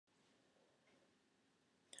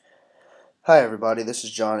Hi everybody, this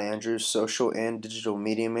is Jon Andrews, Social and Digital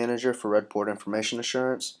Media Manager for Redport Information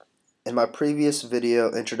Assurance. In my previous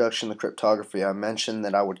video, Introduction to Cryptography, I mentioned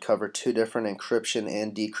that I would cover two different encryption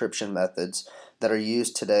and decryption methods that are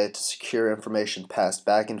used today to secure information passed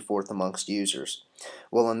back and forth amongst users.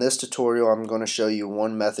 Well, in this tutorial, I'm going to show you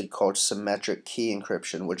one method called Symmetric Key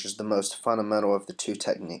Encryption, which is the most fundamental of the two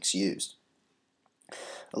techniques used.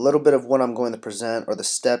 A little bit of what I'm going to present are the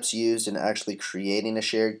steps used in actually creating a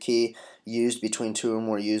shared key used between two or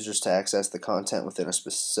more users to access the content within a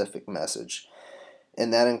specific message.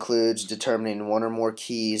 And that includes determining one or more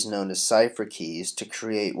keys known as cipher keys to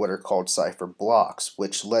create what are called cipher blocks,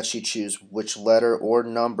 which lets you choose which letter or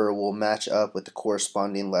number will match up with the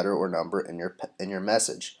corresponding letter or number in your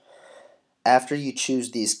message. After you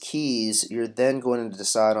choose these keys, you're then going to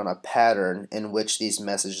decide on a pattern in which these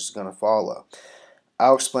messages are going to follow.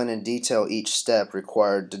 I'll explain in detail each step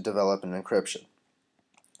required to develop an encryption.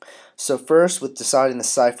 So first, with deciding the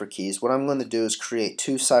cipher keys, what I'm going to do is create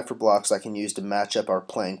two cipher blocks I can use to match up our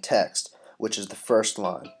plain text, which is the first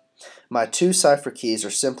line. My two cipher keys are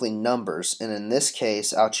simply numbers, and in this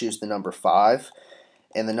case, I'll choose the number 5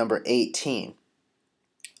 and the number 18.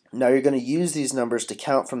 Now you're going to use these numbers to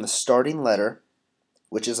count from the starting letter,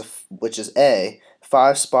 which is A,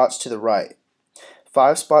 5 spots to the right.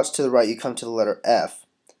 5 spots to the right, you come to the letter F.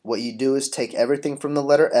 What you do is take everything from the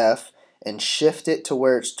letter F and shift it to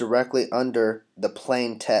where it's directly under the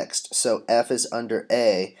plain text. So F is under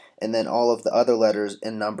A, and then all of the other letters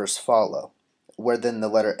and numbers follow, where then the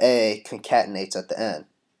letter A concatenates at the end.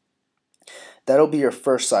 That'll be your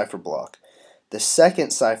first cipher block. The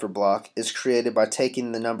second cipher block is created by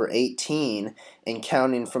taking the number 18 and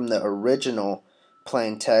counting from the original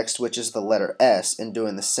plain text, which is the letter S, and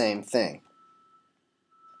doing the same thing.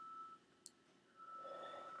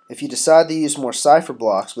 If you decide to use more cipher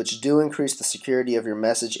blocks, which do increase the security of your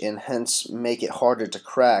message and hence make it harder to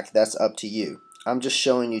crack, that's up to you. I'm just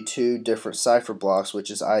showing you two different cipher blocks,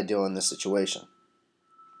 which is ideal in this situation.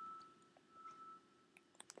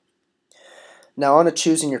 Now on to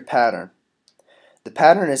choosing your pattern. The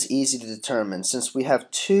pattern is easy to determine. Since we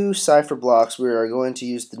have two cipher blocks, we are going to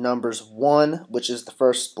use the numbers 1, which is the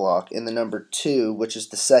first block, and the number 2, which is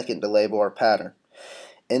the second, to label our pattern.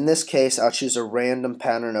 In this case, I'll choose a random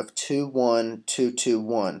pattern of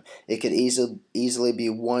 21221. It could easily be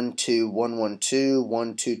 12112,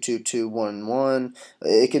 122211.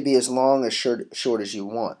 It could be as long as short as you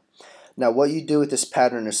want. Now, what you do with this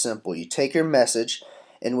pattern is simple. You take your message,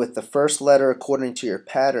 and with the first letter according to your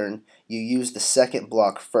pattern, you use the second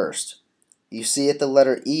block first. You see at the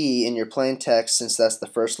letter E in your plain text, since that's the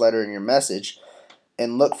first letter in your message,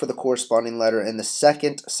 and look for the corresponding letter in the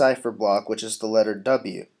second cipher block, which is the letter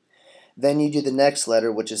W. Then you do the next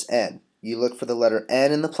letter, which is N. You look for the letter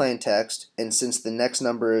N in the plain text, and since the next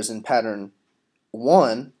number is in pattern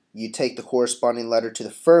 1, you take the corresponding letter to the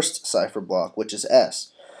first cipher block, which is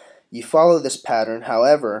S. You follow this pattern,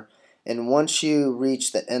 however, and once you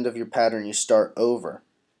reach the end of your pattern, you start over.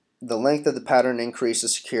 The length of the pattern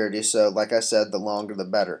increases security, so like I said, the longer the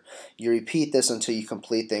better. You repeat this until you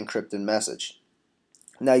complete the encrypted message.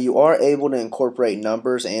 Now you are able to incorporate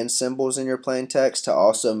numbers and symbols in your plain text to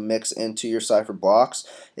also mix into your cipher blocks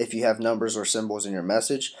if you have numbers or symbols in your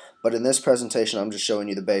message, but in this presentation I'm just showing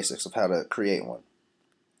you the basics of how to create one.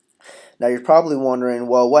 Now you're probably wondering,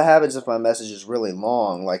 well, what happens if my message is really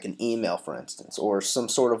long, like an email for instance, or some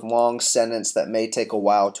sort of long sentence that may take a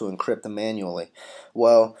while to encrypt manually?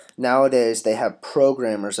 Well, nowadays they have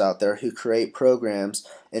programmers out there who create programs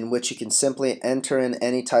in which you can simply enter in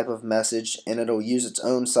any type of message and it'll use its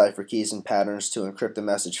own cipher keys and patterns to encrypt the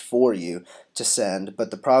message for you to send.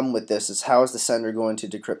 But the problem with this is, how is the sender going to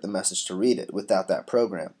decrypt the message to read it without that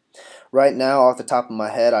program? Right now, off the top of my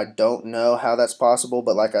head, I don't know how that's possible,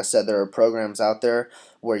 but like I said, there are programs out there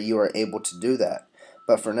where you are able to do that.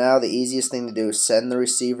 But for now, the easiest thing to do is send the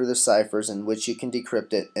receiver the ciphers in which you can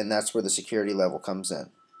decrypt it, and that's where the security level comes in.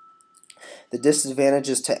 The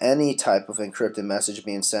disadvantages to any type of encrypted message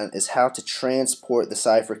being sent is how to transport the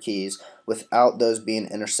cipher keys without those being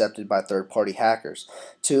intercepted by third-party hackers.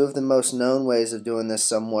 Two of the most known ways of doing this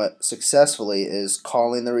somewhat successfully is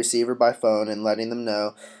calling the receiver by phone and letting them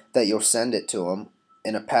know that you'll send it to them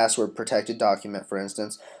in a password-protected document, for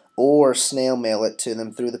instance, or snail mail it to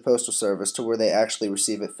them through the postal service to where they actually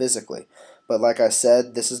receive it physically. But like I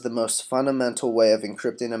said, this is the most fundamental way of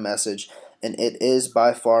encrypting a message, and it is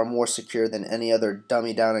by far more secure than any other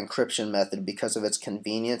dummy-down encryption method because of its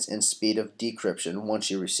convenience and speed of decryption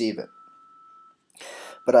once you receive it.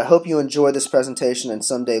 But I hope you enjoy this presentation and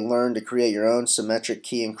someday learn to create your own symmetric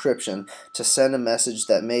key encryption to send a message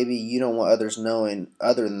that maybe you don't want others knowing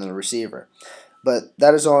other than the receiver. But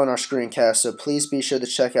that is all in our screencast, so please be sure to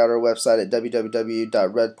check out our website at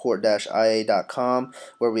www.redport-ia.com,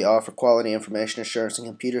 where we offer quality information assurance and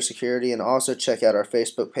computer security, and also check out our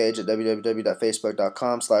Facebook page at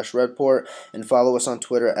www.facebook.com/redport, and follow us on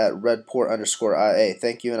Twitter at redport_ia.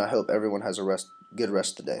 Thank you, and I hope everyone has a good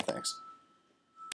rest of the day. Thanks.